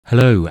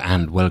Hello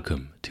and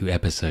welcome to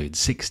episode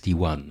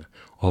 61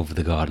 of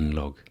The Garden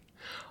Log.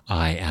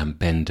 I am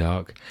Ben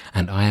Dark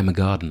and I am a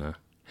gardener,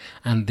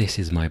 and this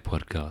is my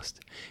podcast.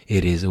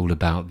 It is all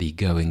about the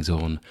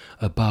goings-on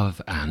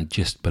above and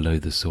just below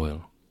the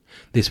soil.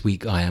 This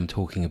week I am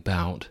talking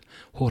about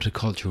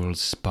horticultural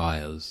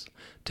spires,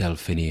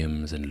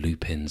 delphiniums and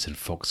lupins and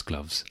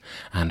foxgloves,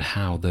 and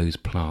how those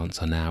plants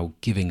are now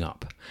giving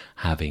up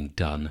having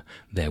done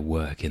their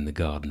work in the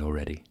garden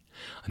already.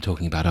 I'm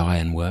talking about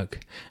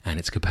ironwork and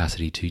its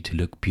capacity to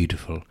look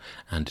beautiful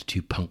and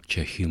to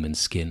puncture human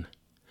skin.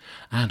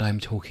 And I'm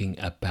talking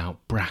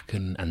about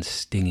bracken and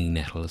stinging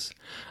nettles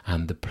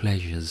and the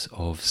pleasures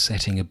of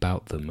setting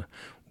about them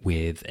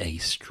with a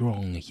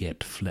strong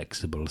yet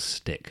flexible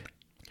stick.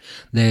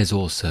 There's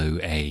also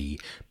a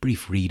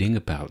brief reading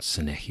about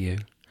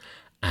Senecio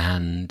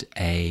and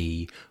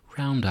a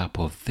roundup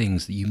of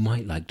things that you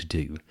might like to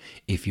do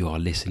if you are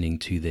listening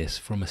to this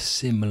from a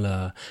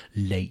similar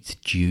late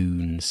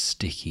June,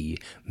 sticky,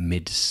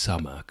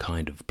 midsummer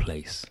kind of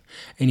place.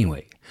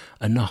 Anyway,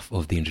 enough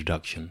of the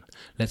introduction.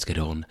 Let's get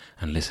on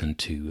and listen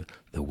to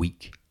The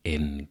Week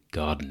in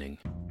Gardening.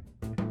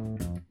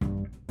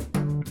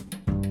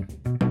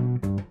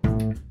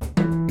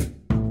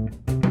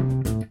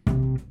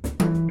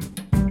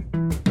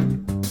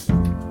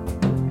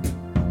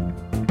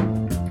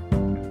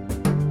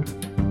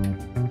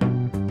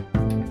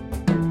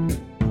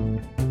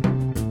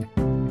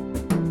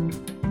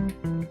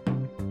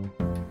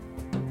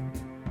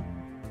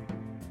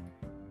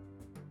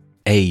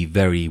 A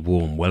very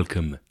warm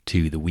welcome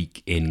to The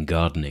Week in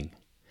Gardening.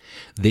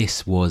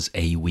 This was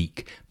a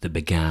week that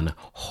began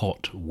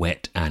hot,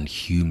 wet and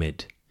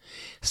humid.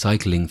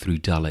 Cycling through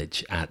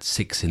Dulwich at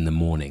 6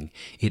 a.m,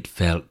 it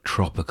felt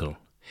tropical.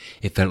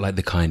 It felt like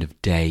the kind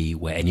of day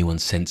where anyone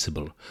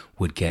sensible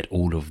would get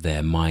all of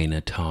their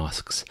minor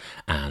tasks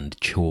and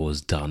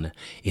chores done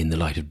in the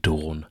light of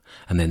dawn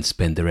and then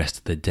spend the rest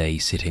of the day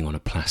sitting on a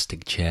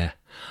plastic chair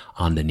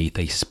underneath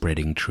a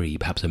spreading tree,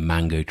 perhaps a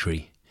mango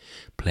tree,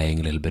 playing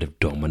a little bit of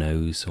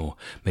dominoes or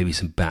maybe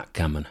some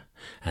backgammon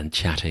and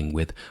chatting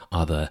with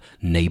other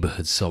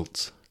neighbourhood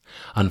salts.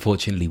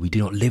 Unfortunately, we do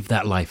not live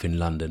that life in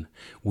London.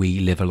 We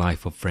live a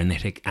life of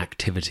frenetic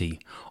activity,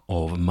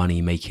 of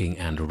money-making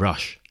and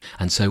rush.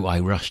 And so I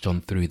rushed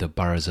on through the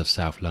boroughs of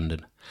South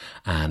London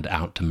and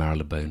out to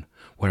Marylebone,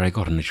 where I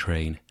got on a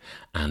train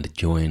and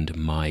joined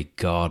my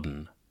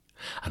garden.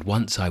 And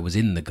once I was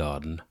in the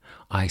garden,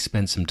 I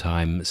spent some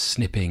time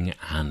snipping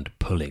and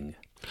pulling.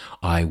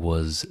 I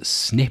was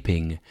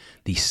snipping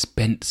the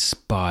spent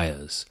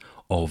spires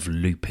of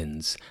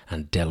lupins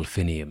and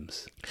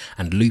delphiniums.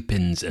 And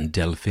lupins and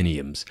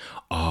delphiniums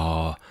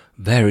are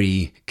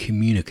very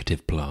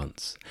communicative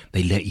plants.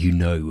 They let you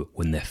know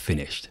when they're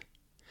finished.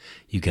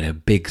 You get a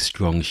big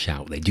strong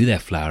shout. They do their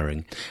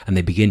flowering and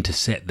they begin to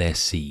set their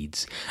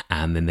seeds,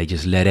 and then they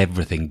just let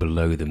everything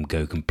below them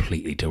go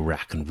completely to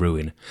rack and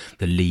ruin.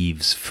 The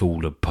leaves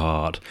fall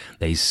apart,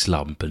 they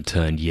slump and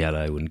turn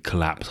yellow and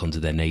collapse onto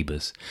their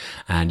neighbours,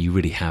 and you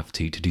really have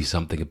to do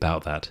something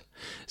about that.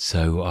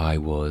 So I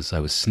was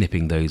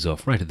snipping those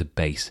off right at the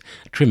base,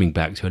 trimming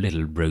back to a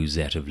little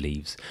rosette of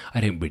leaves. I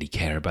don't really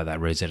care about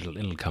that rosette,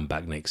 it'll come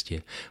back next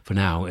year. For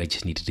now, I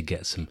just needed to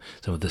get some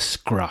of the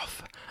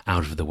scruff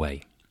out of the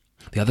way.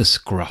 The other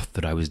scruff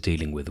that I was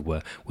dealing with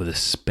were the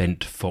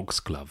spent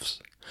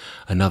foxgloves,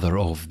 another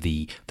of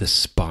the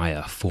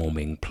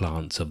spire-forming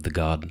plants of the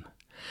garden.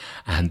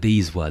 And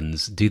these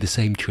ones do the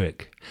same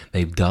trick.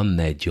 They've done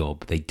their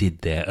job. They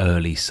did their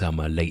early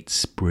summer, late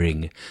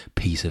spring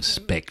piece of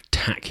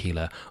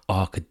spectacular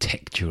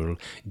architectural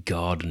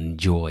garden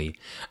joy.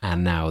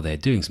 And now they're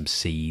doing some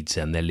seeds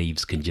and their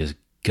leaves can just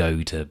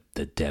go to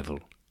the devil.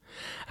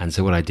 And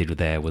so what I did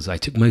there was I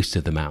took most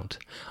of them out.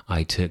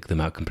 I took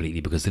them out completely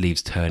because the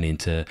leaves turn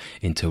into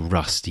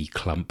rusty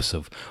clumps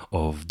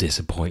of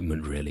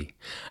disappointment, really.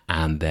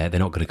 And they're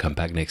not going to come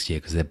back next year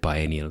because they're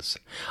biennials.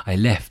 I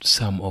left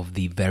some of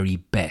the very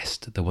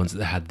best, the ones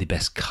that had the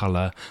best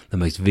colour, the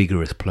most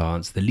vigorous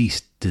plants, the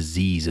least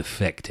disease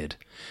affected,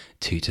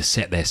 to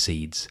set their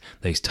seeds,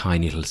 those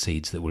tiny little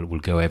seeds that will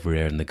go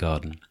everywhere in the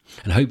garden.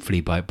 And hopefully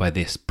by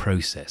this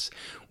process,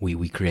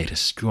 we create a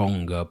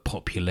stronger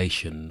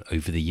population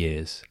over the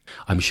years.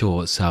 I'm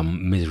sure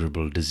some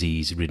miserable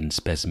disease-ridden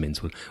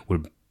specimens will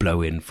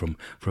blow in from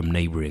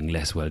neighbouring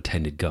less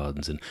well-tended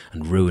gardens and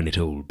ruin it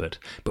all, but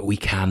we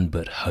can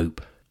but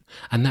hope.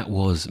 And that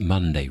was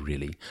Monday,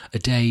 really, a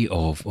day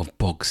of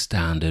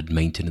bog-standard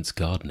maintenance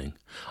gardening.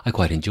 I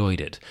quite enjoyed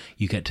it.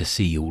 You get to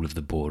see all of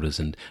the borders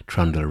and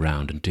trundle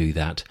around and do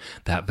that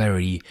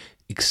very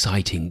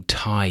exciting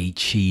Tai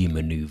Chi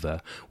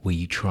manoeuvre where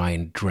you try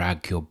and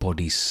drag your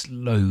body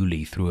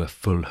slowly through a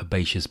full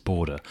herbaceous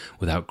border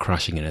without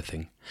crushing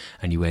anything,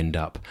 and you end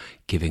up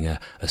giving a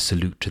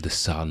salute to the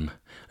sun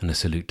and a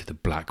salute to the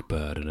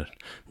blackbird and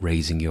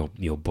raising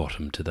your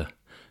bottom to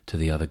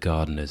the other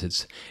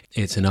gardeners.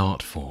 It's an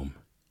art form.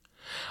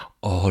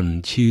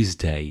 On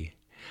Tuesday,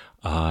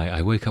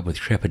 I woke up with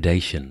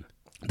trepidation.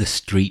 The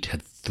street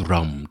had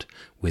thrummed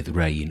with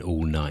rain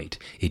all night.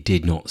 It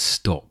did not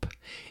stop.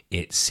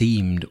 It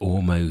seemed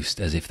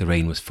almost as if the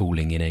rain was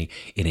falling in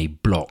a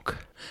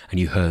block, and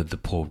you heard the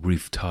poor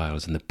roof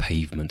tiles and the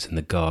pavements in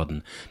the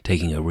garden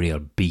taking a real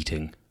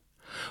beating.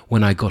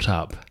 When I got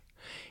up,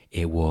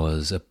 it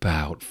was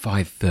about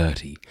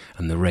 5:30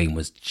 and the rain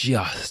was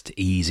just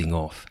easing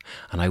off,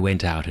 and I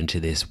went out into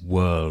this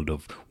world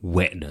of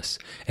wetness.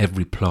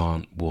 Every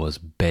plant was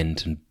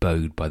bent and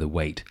bowed by the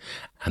weight,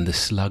 and the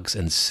slugs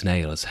and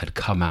snails had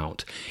come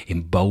out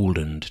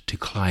emboldened to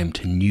climb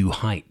to new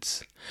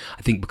heights.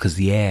 I think because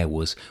the air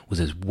was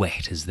as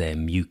wet as their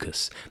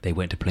mucus, they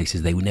went to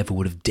places they never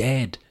would have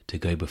dared to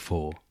go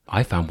before.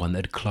 I found one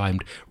that had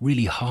climbed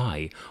really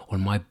high on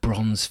my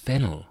bronze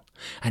fennel,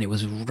 and it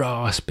was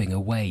rasping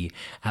away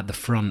at the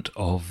front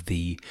of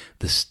the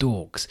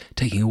stalks,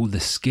 taking all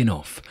the skin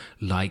off,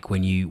 like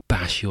when you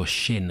bash your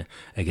shin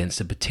against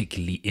a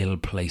particularly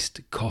ill-placed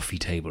coffee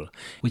table,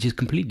 which is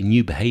completely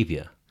new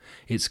behaviour.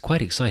 It's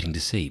quite exciting to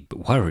see,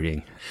 but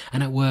worrying.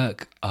 And at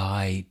work,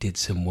 I did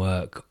some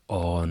work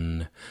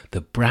on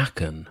the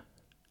bracken,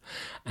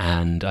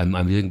 and I'm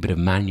doing a bit of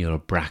manual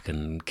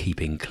bracken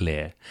keeping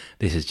clear.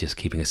 This is just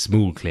keeping a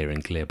small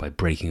clearing clear by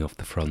breaking off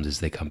the fronds as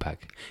they come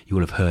back. You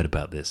will have heard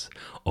about this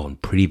on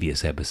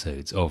previous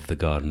episodes of the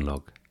Garden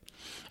Log.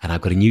 And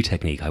I've got a new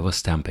technique. I was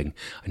stamping,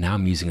 and now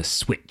I'm using a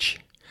switch.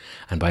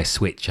 And by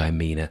switch I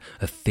mean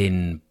a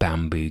thin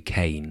bamboo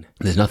cane.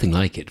 There's nothing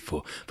like it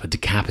for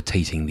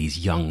decapitating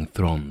these young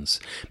fronds,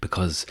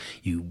 because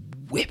you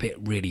whip it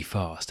really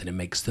fast and it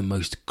makes the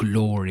most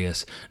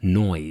glorious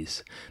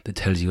noise that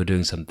tells you you're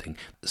doing something.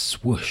 The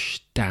swoosh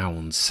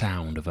down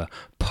sound of a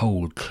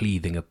pole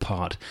cleaving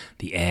apart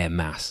the air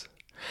mass.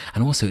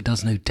 And also it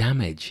does no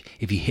damage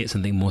if you hit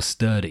something more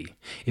sturdy.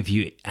 If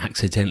you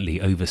accidentally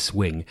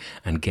overswing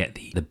and get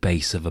the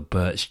base of a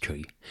birch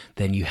tree,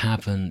 then you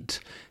haven't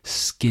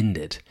skinned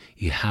it,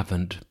 you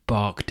haven't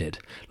barked it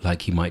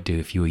like you might do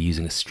if you were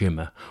using a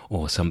strimmer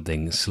or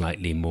something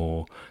slightly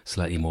more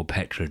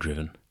petrol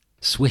driven.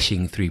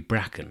 Swishing through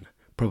bracken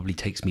probably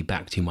takes me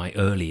back to my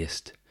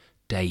earliest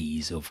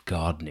days of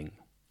gardening.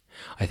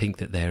 I think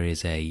that there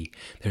is a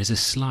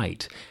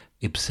slight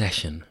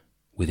obsession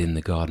within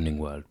the gardening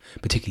world,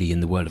 particularly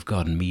in the world of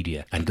garden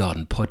media and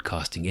garden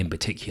podcasting in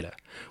particular,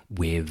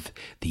 with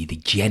the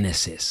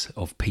genesis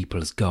of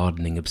people's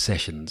gardening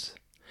obsessions.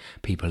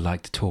 People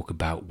like to talk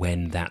about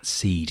when that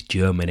seed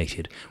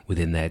germinated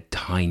within their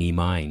tiny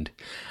mind,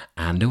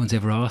 and no one's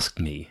ever asked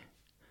me,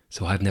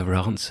 so I've never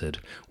answered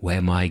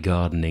where my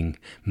gardening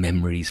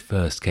memories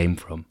first came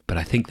from. But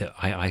I think that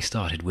I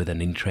started with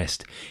an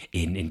interest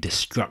in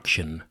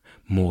destruction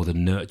more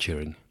than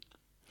nurturing.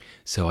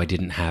 So I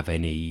didn't have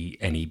any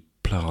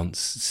plants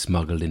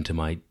smuggled into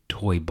my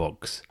toy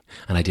box,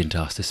 and I didn't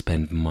ask to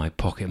spend my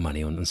pocket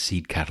money on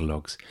seed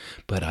catalogues,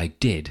 but I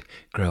did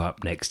grow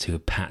up next to a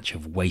patch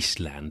of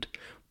wasteland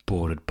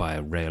bordered by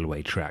a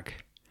railway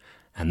track,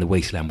 and the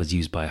wasteland was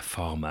used by a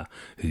farmer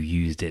who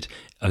used it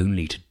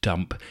only to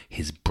dump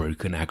his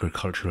broken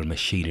agricultural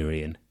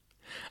machinery in,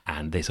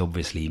 and this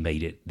obviously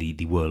made it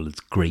the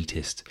world's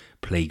greatest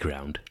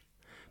playground,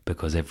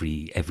 because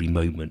every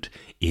moment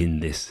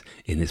in this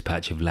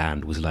patch of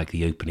land was like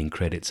the opening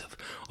credits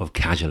of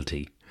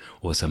Casualty,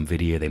 or some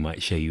video they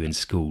might show you in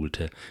school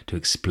to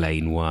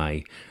explain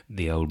why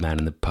the old man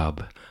in the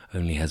pub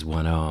only has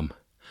one arm.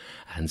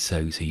 And so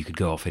you could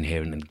go off in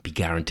here and be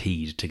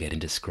guaranteed to get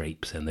into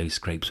scrapes, and those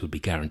scrapes would be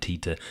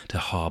guaranteed to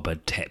harbour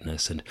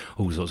tetanus and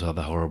all sorts of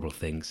other horrible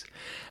things.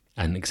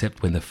 And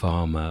except when the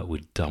farmer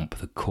would dump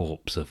the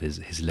corpse of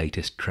his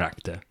latest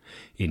tractor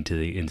into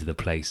the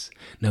place,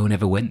 no one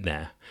ever went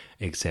there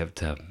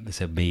except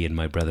me and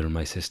my brother and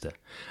my sister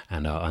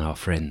and our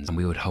friends. And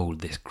we would hold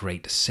this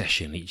great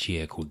session each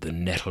year called the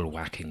nettle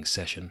whacking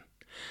session,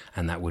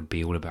 and that would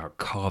be all about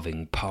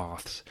carving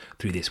paths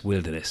through this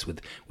wilderness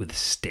with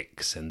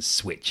sticks and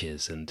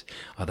switches and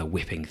other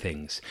whipping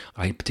things.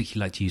 I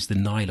particularly like to use the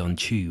nylon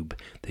tube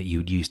that you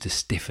would use to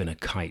stiffen a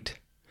kite.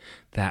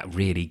 That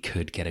really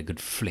could get a good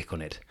flick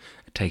on it,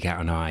 take out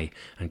an eye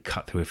and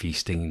cut through a few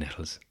stinging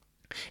nettles.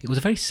 It was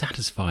a very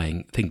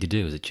satisfying thing to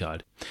do as a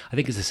child. I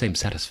think it's the same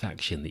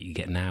satisfaction that you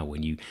get now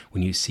when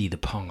you see the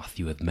path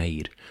you have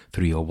made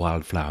through your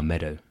wildflower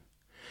meadow.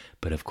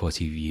 But of course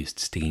you've used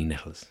stinging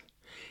nettles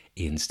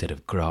instead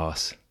of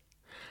grass,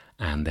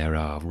 and there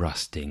are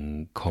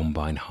rusting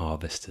combine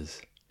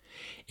harvesters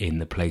in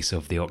the place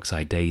of the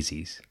oxeye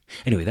daisies.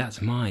 Anyway,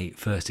 that's my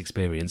first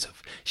experience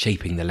of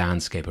shaping the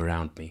landscape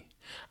around me.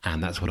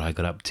 And that's what I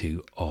got up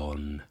to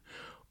on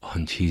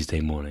Tuesday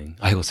morning.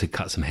 I also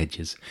cut some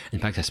hedges. In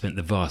fact, I spent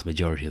the vast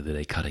majority of the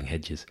day cutting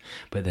hedges.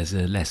 But there's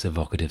a less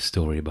evocative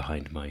story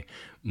behind my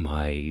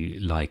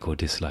like or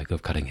dislike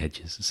of cutting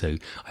hedges, so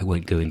I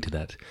won't go into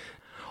that.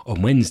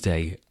 On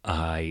Wednesday,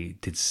 I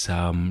did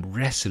some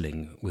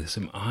wrestling with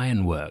some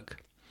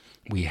ironwork.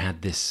 We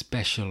had this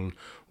special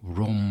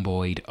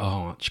rhomboid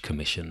arch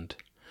commissioned.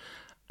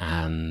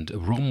 And a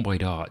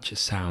rhomboid arch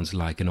sounds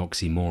like an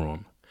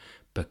oxymoron,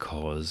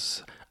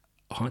 because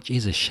arch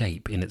is a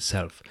shape in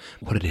itself.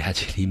 What it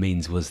actually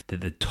means was that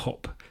the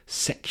top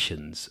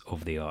sections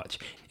of the arch,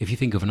 if you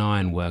think of an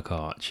ironwork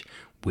arch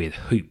with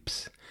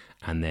hoops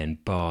and then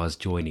bars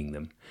joining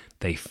them,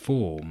 they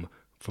form,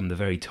 from the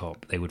very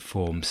top, they would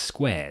form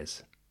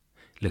squares.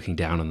 Looking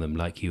down on them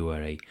like you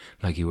were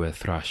a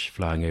thrush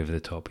flying over the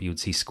top, you would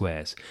see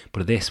squares.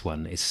 But this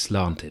one is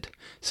slanted,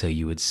 so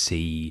you would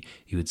see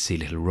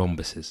little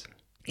rhombuses.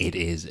 It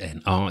is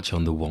an arch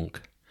on the wonk,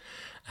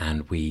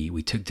 and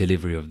we took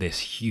delivery of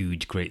this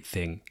huge, great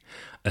thing,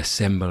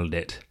 assembled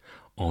it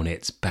on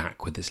its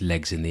back with its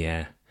legs in the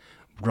air,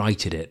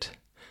 righted it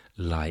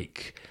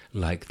like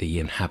the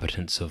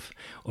inhabitants of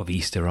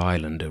Easter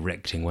Island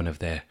erecting one of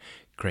their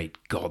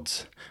great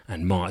gods,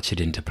 and marched it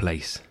into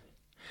place.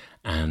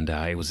 And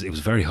it was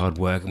very hard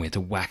work, and we had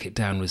to whack it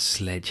down with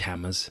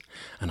sledgehammers,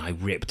 and I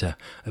ripped a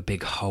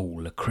big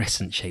hole, a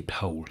crescent-shaped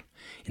hole,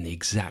 in the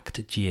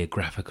exact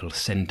geographical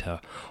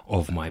centre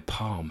of my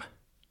palm,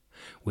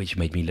 which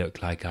made me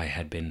look like I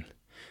had been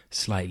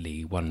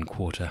slightly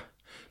 1/4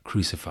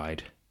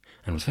 crucified,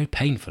 and was very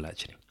painful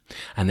actually.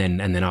 And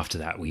then after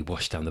that we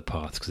washed down the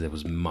paths because there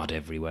was mud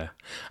everywhere,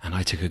 and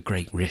I took a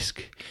great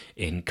risk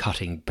in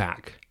cutting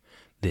back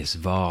this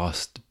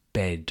vast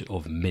bed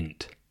of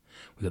mint.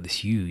 We've got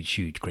this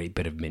huge, great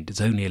bed of mint.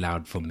 It's only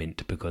allowed for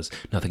mint because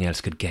nothing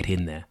else could get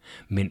in there.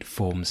 Mint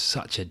forms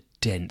such a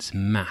dense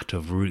mat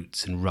of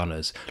roots and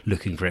runners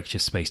looking for extra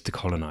space to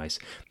colonise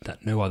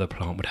that no other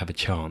plant would have a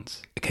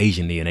chance.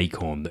 Occasionally an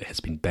acorn that has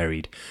been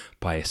buried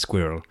by a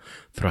squirrel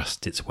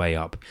thrusts its way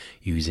up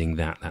using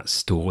that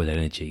stored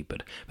energy,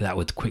 but that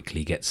would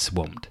quickly get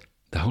swamped.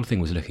 The whole thing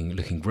was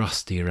looking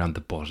rusty around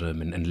the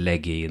bottom and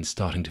leggy and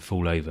starting to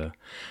fall over,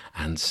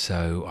 and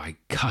so I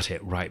cut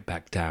it right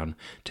back down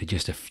to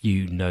just a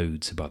few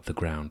nodes above the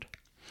ground.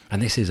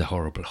 And this is a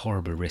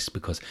horrible risk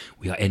because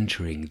we are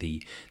entering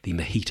the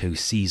mojito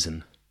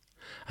season,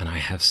 and I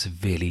have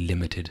severely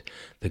limited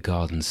the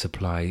garden's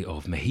supply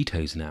of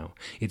mojitos now.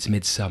 It's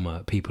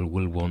midsummer, people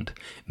will want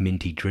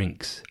minty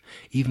drinks,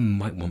 even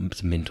might want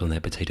some mint on their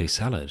potato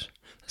salad.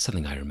 That's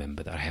something I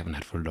remember that I haven't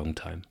had for a long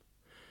time.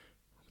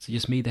 Is it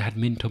just me that had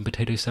mint on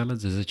potato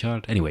salads as a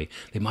child? Anyway,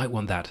 they might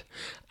want that.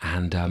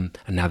 And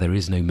now there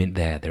is no mint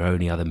there. There are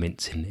only other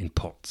mints in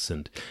pots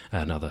and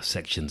other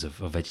sections of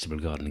vegetable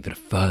gardening that are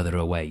further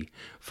away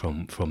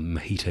from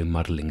mojito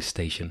muddling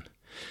station.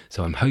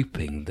 So I'm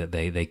hoping that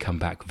they come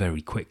back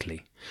very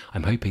quickly.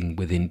 I'm hoping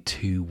within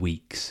 2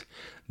 weeks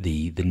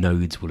the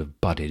nodes will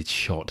have budded,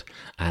 shot,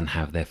 and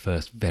have their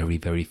first very,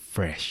 very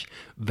fresh,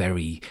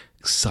 very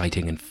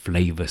exciting and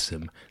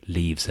flavoursome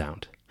leaves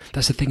out.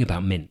 That's the thing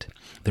about mint.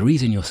 The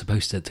reason you're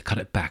supposed to cut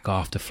it back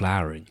after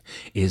flowering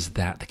is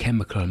that the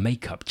chemical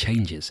makeup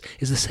changes.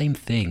 It's the same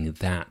thing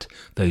that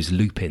those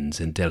lupins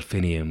and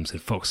delphiniums and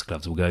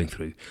foxgloves were going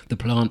through. The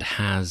plant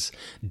has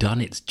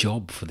done its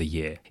job for the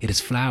year. It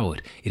has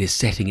flowered. It is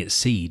setting its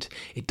seed.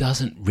 It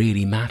doesn't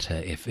really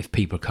matter if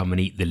people come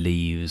and eat the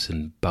leaves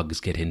and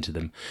bugs get into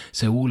them.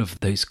 So all of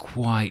those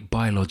quite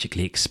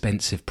biologically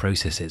expensive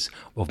processes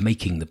of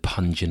making the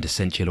pungent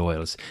essential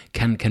oils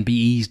can be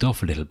eased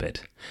off a little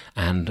bit.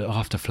 And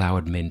after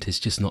flowered mint is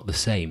just not the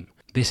same.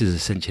 This is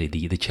essentially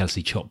the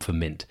Chelsea chop for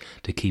mint,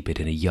 to keep it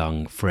in a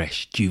young,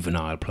 fresh,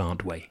 juvenile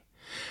plant way.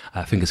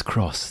 Fingers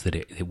crossed that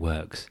it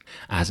works.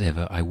 As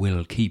ever, I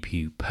will keep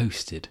you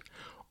posted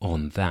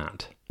on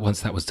that.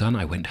 Once that was done,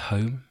 I went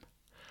home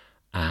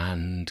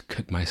and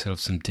cooked myself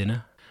some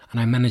dinner, and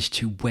I managed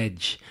to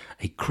wedge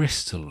a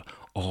crystal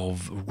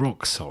of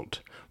rock salt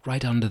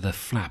right under the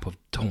flap of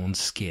torn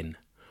skin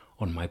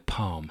on my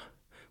palm,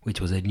 which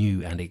was a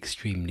new and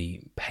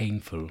extremely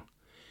painful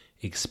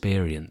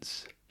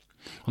experience.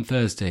 On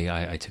Thursday,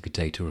 I took a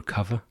day to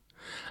recover,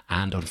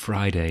 and on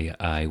Friday,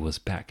 I was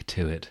back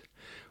to it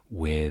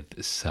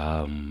with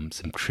some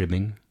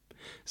trimming.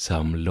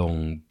 Some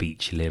long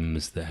beech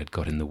limbs that had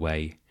got in the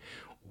way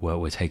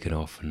were taken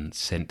off and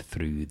sent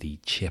through the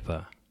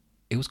chipper.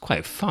 It was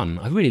quite fun.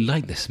 I really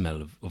like the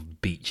smell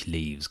of beech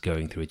leaves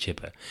going through a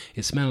chipper.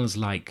 It smells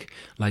like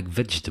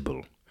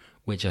vegetable,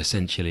 which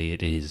essentially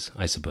it is,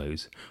 I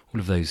suppose. All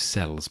of those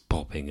cells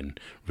popping and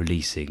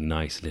releasing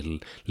nice little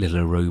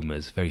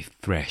aromas, very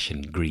fresh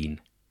and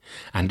green.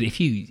 And if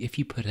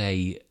you put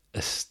a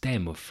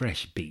stem of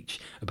fresh beech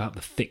about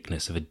the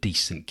thickness of a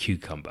decent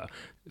cucumber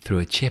through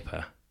a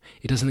chipper,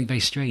 it does something very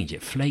strange.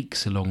 It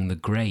flakes along the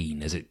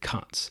grain as it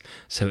cuts,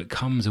 so it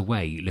comes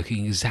away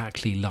looking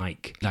exactly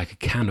like a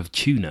can of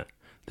tuna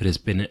that has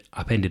been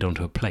upended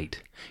onto a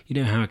plate. You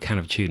know how a can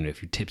of tuna,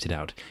 if you tipped it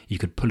out, you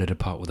could pull it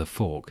apart with a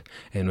fork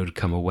and it would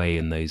come away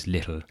in those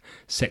little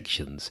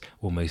sections,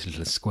 almost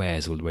little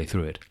squares all the way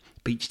through it.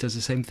 Beech does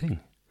the same thing.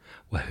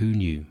 Well, who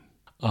knew?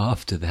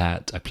 After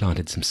that, I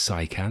planted some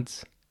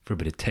cycads for a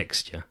bit of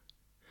texture.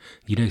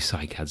 You know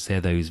cycads,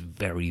 they're those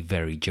very,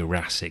 very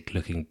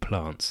Jurassic-looking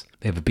plants.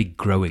 They have a big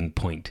growing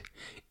point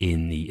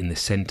in the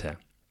centre,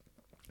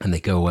 and they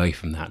go away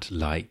from that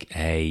like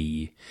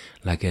a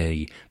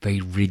very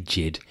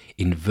rigid,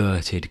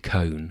 inverted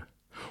cone,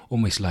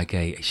 almost like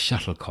a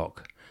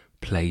shuttlecock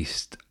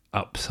placed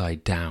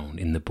upside down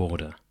in the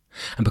border.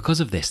 And because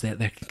of this,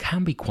 they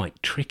can be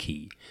quite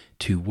tricky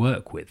to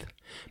work with.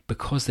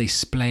 Because they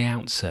splay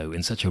out so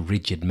in such a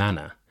rigid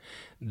manner,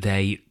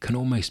 they can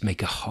almost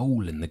make a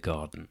hole in the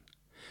garden.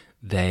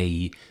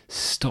 they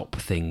stop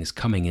things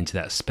coming into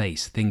that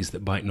space, things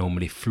that might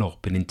normally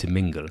flop and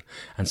intermingle,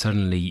 and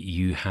suddenly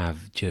you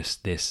have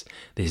just this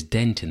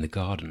dent in the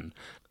garden.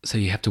 So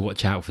you have to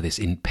watch out for this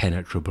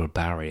impenetrable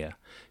barrier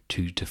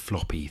to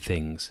floppy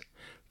things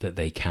that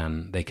they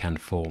can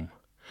form.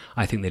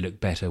 I think they look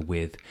better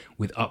with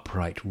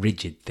upright,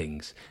 rigid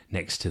things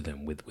next to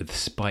them, with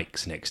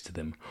spikes next to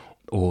them,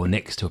 or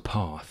next to a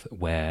path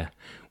where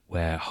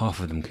half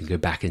of them can go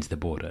back into the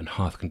border and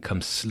half can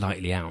come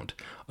slightly out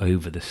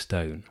over the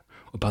stone.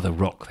 Or by the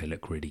rock, they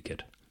look really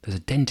good. There's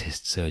a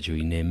dentist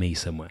surgery near me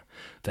somewhere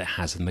that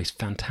has the most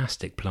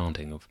fantastic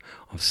planting of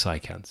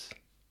cycads.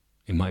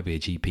 It might be a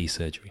GP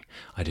surgery,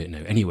 I don't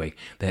know. Anyway,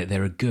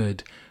 they're a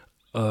good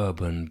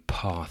urban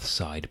path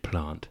side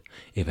plant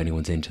if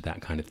anyone's into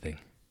that kind of thing.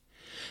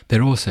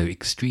 They're also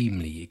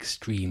extremely,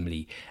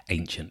 extremely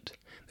ancient.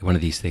 They're one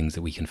of these things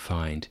that we can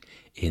find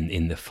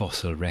in the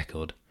fossil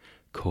record,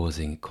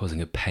 causing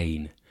a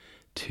pain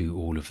to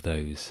all of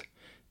those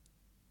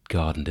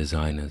garden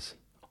designers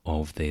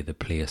of the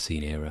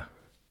Pliocene era.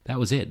 That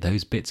was it.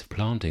 Those bits of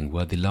planting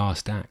were the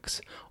last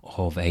acts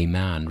of a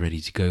man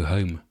ready to go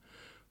home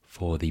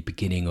for the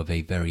beginning of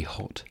a very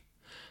hot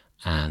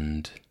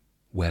and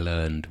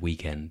well-earned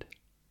weekend.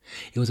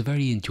 It was a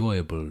very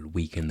enjoyable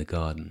week in the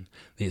garden.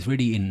 It's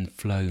really in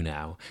flow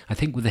now. I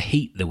think with the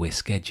heat that we're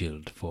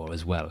scheduled for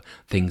as well,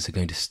 things are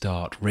going to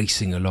start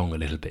racing along a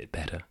little bit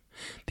better.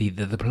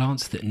 The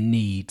plants that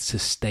need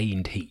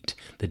sustained heat,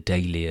 the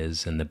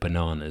dahlias and the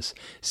bananas,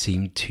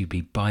 seem to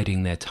be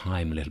biding their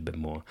time a little bit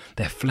more.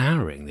 They're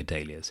flowering, the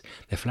dahlias.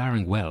 They're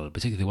flowering well,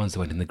 particularly the ones that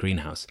went in the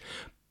greenhouse.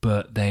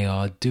 But they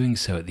are doing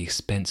so at the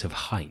expense of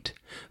height.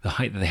 The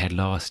height that they had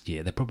last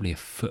year, they're probably a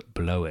foot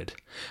below it.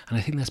 And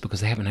I think that's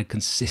because they haven't had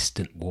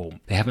consistent warmth.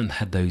 They haven't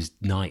had those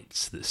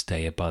nights that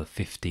stay above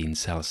 15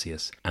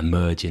 Celsius and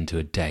merge into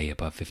a day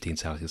above 15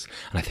 Celsius.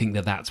 And I think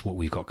that that's what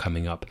we've got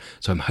coming up.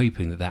 So I'm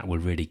hoping that that will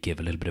really give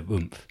a little bit of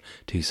oomph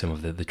to some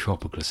of the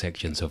tropical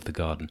sections of the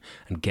garden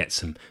and get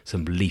some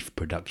leaf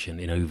production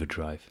in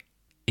overdrive.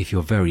 If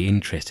you're very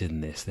interested in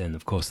this, then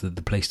of course the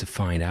place to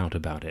find out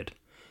about it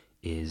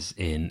is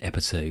in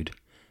episode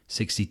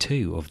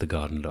 62 of the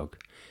Garden Log,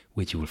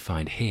 which you will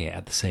find here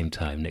at the same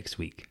time next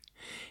week.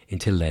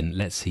 Until then,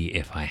 let's see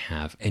if I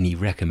have any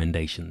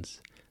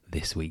recommendations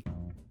this week.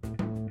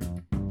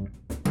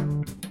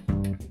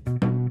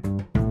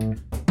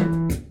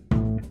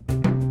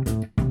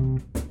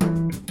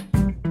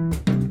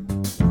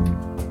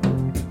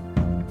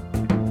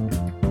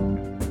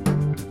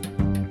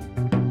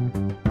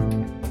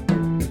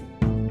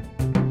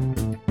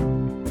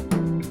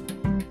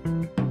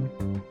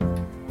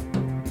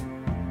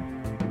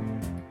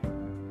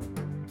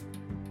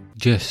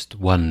 Just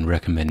one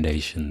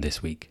recommendation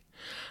this week,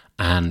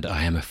 and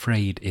I am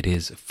afraid it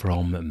is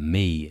from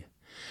me,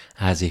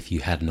 as if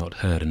you had not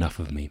heard enough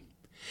of me.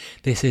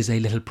 This is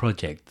a little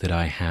project that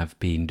I have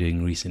been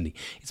doing recently.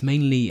 It's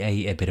mainly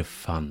a bit of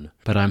fun,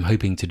 but I'm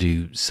hoping to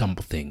do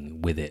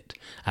something with it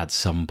at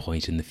some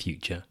point in the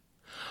future.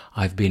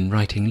 I've been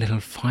writing little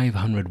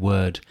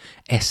 500-word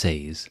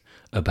essays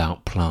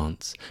about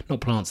plants,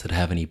 not plants that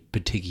have any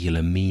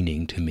particular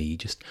meaning to me,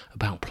 just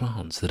about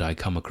plants that I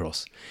come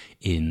across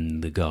in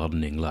the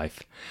gardening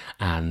life.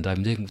 And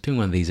I'm doing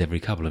one of these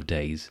every couple of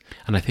days,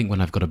 and I think when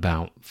I've got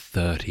about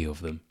 30 of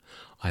them,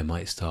 I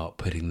might start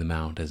putting them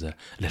out as a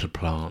little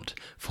plant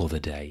for the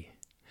day.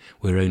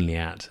 We're only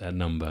at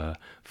number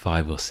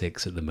 5 or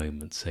 6 at the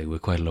moment, so we're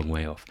quite a long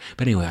way off.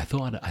 But anyway, I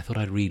thought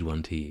I'd read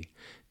one to you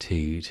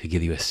to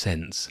give you a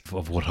sense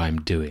of what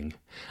I'm doing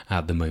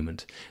at the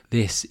moment.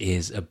 This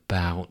is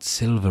about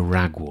silver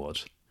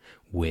ragwort,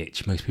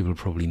 which most people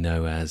probably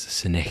know as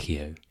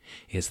Senechio.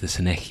 It's the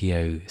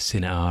Senechio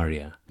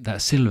cinearia,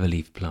 that silver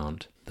leaf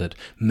plant that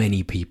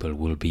many people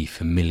will be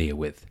familiar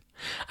with.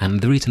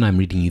 And the reason I'm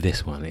reading you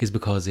this one is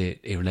because it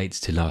relates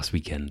to last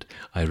weekend.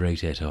 I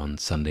wrote it on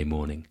Sunday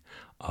morning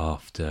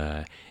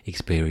after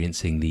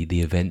experiencing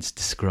the events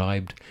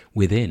described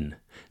within.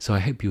 So I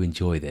hope you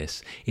enjoy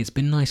this. It's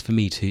been nice for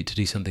me to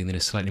do something that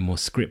is slightly more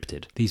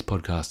scripted. These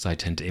podcasts I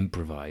tend to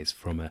improvise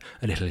from a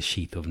little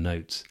sheath of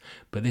notes,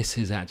 but this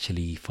is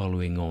actually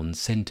following on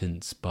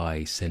sentence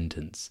by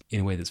sentence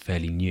in a way that's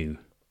fairly new.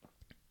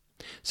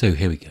 So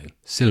here we go.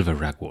 Silver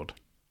ragwort.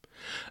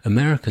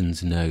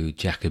 Americans know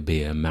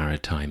Jacobea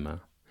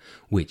maritima,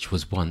 which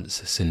was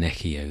once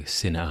Senechio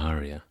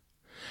cinearia,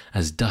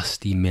 as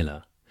dusty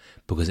miller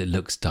because it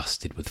looks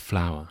dusted with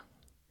flower.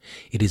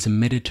 It is a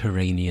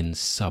Mediterranean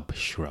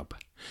sub-shrub,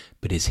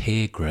 but is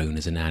here grown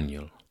as an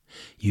annual,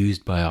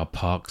 used by our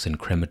parks and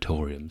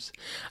crematoriums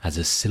as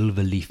a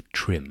silver leaf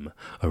trim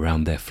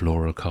around their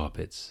floral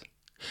carpets.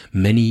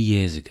 Many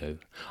years ago,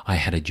 I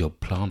had a job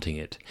planting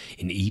it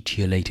in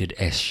etiolated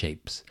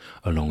S-shapes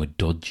along a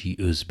dodgy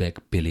Uzbek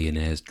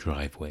billionaire's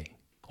driveway.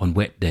 On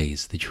wet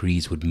days, the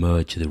trees would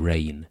merge the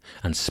rain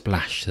and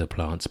splash the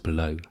plants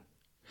below.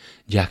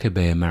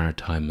 Jacobea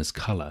maritima's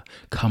colour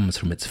comes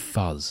from its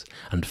fuzz,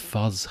 and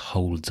fuzz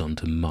holds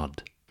onto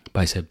mud.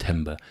 By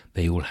September,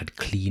 they all had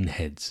clean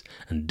heads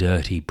and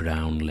dirty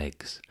brown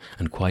legs,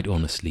 and quite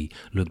honestly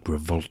looked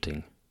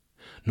revolting.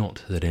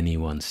 not that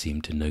anyone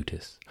seemed to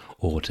notice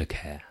or to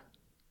care.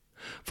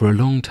 For a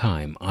long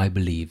time I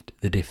believed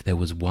that if there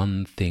was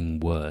one thing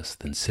worse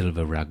than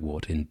silver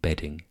ragwort in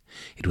bedding,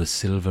 it was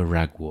silver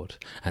ragwort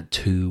at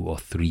 2 or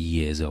 3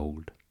 years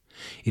old.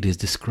 It is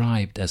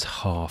described as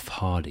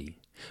half-hardy,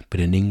 but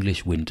an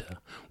English winter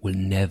will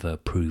never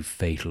prove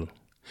fatal,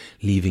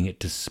 leaving it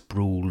to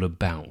sprawl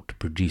about,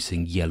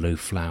 producing yellow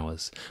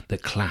flowers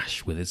that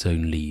clash with its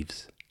own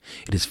leaves.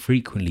 It is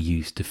frequently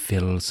used to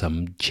fill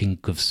some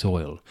chink of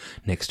soil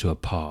next to a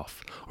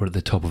path or at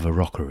the top of a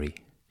rockery.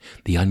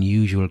 The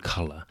unusual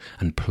colour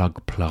and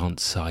plug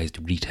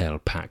plant-sized retail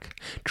pack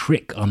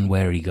trick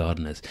unwary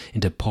gardeners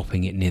into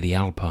popping it near the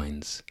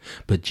alpines,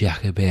 but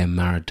Jacobea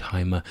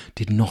maritima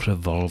did not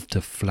evolve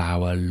to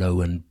flower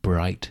low and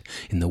bright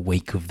in the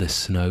wake of the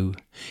snow.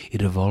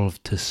 It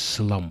evolved to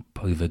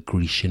slump over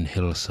Grecian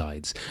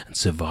hillsides and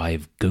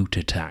survive goat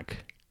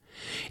attack.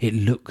 It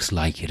looks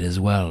like it as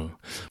well.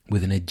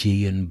 With an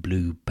Aegean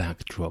blue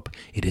backdrop,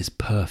 it is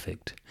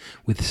perfect.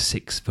 With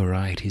 6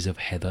 varieties of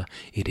heather,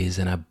 it is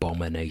an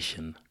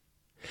abomination.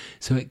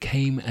 So it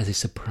came as a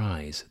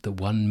surprise that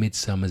one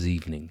midsummer's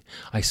evening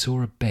I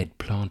saw a bed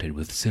planted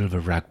with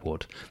silver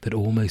ragwort that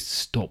almost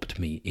stopped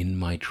me in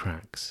my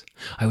tracks.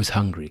 I was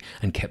hungry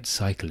and kept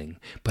cycling,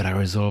 but I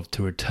resolved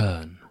to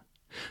return.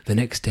 The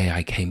next day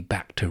I came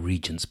back to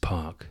Regent's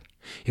Park.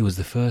 It was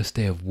the first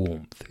day of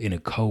warmth in a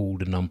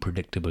cold and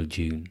unpredictable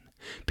June.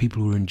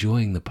 People were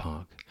enjoying the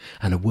park,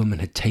 and a woman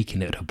had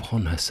taken it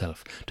upon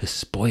herself to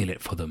spoil it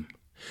for them.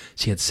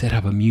 She had set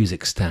up a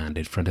music stand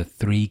in front of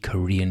 3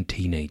 Korean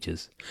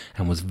teenagers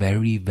and was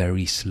very,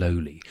 very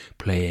slowly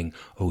playing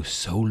O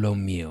Solo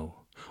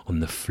Mio on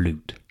the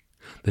flute.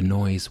 The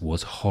noise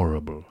was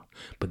horrible,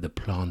 but the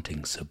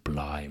planting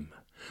sublime.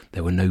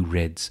 There were no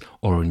reds,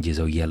 oranges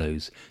or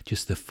yellows,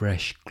 just the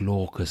fresh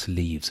glaucous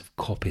leaves of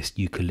coppiced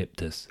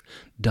eucalyptus,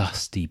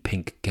 dusty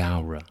pink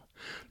gaura,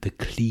 the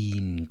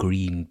clean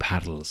green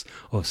paddles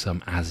of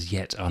some as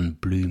yet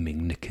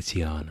unblooming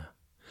nicotiana,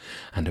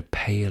 and a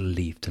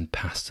pale-leafed and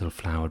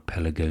pastel-flowered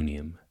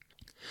pelargonium.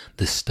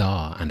 The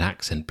star and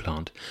accent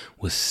plant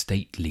was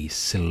stately,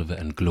 silver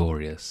and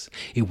glorious.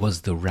 It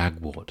was the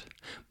ragwort,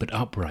 but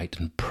upright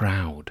and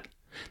proud.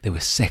 They were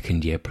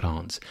second-year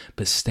plants,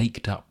 but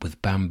staked up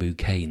with bamboo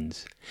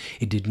canes.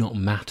 It did not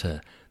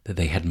matter that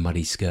they had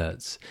muddy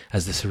skirts,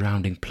 as the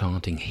surrounding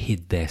planting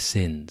hid their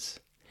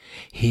sins.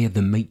 Here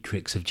the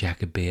matrix of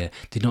Jacobea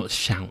did not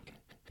shout.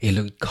 It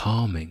looked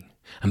calming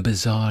and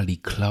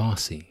bizarrely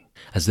classy,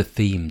 as the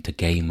theme to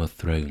Game of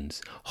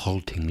Thrones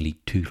haltingly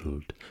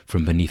tootled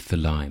from beneath the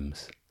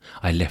limes.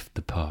 I left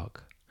the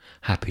park,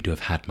 happy to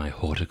have had my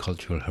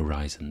horticultural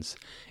horizons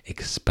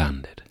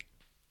expanded.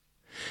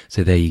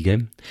 So there you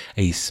go,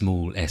 a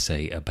small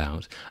essay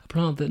about a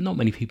plant that not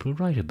many people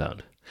write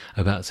about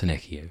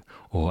Senecio,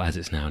 or as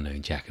it's now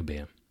known,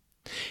 Jacobea.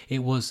 It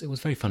was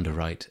very fun to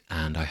write,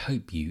 and I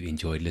hope you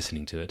enjoyed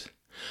listening to it.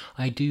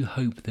 I do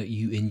hope that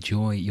you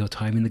enjoy your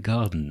time in the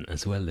garden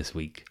as well this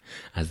week,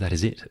 as that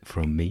is it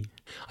from me.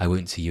 I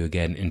won't see you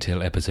again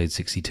until episode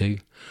 62,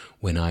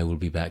 when I will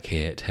be back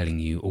here telling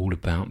you all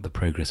about the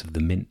progress of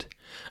the mint,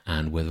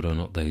 and whether or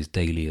not those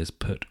dahlias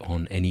put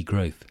on any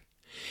growth.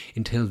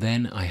 Until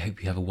then, I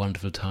hope you have a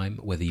wonderful time,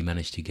 whether you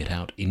manage to get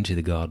out into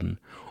the garden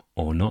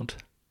or not.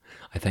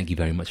 I thank you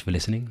very much for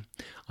listening.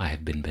 I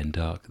have been Ben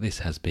Dark. This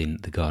has been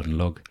The Garden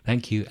Log.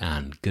 Thank you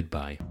and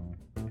goodbye.